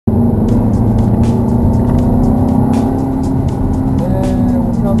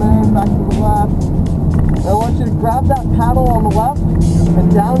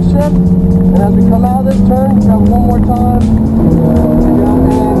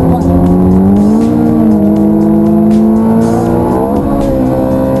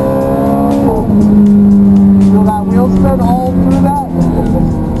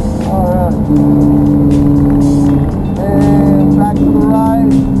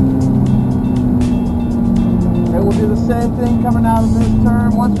do the same thing coming out of this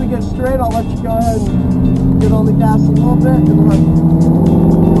turn. Once we get straight, I'll let you go ahead and get on the gas a little bit and let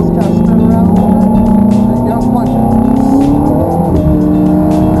wheels kind of spin around a little bit. There you go, punch it.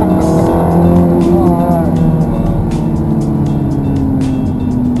 Alright.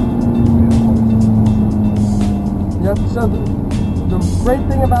 Yep, so the great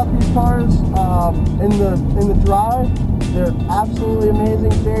thing about these cars, in the dry, they're absolutely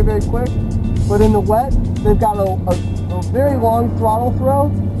amazing, very, very quick. But in the wet, they've got a very long throttle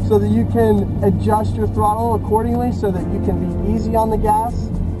throw so that you can adjust your throttle accordingly so that you can be easy on the gas,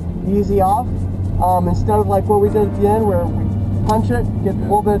 easy off, instead of like what we did at the end where we punch it, get a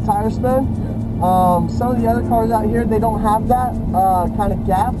little bit of tire spin. Some of the other cars out here, they don't have that kind of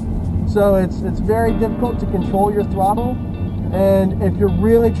gap, so it's very difficult to control your throttle. And if you're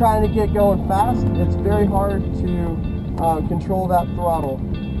really trying to get going fast, it's very hard to control that throttle,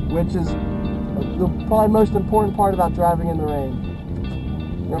 which is the probably most important part about driving in the rain.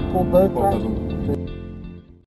 You're gonna pull both, right?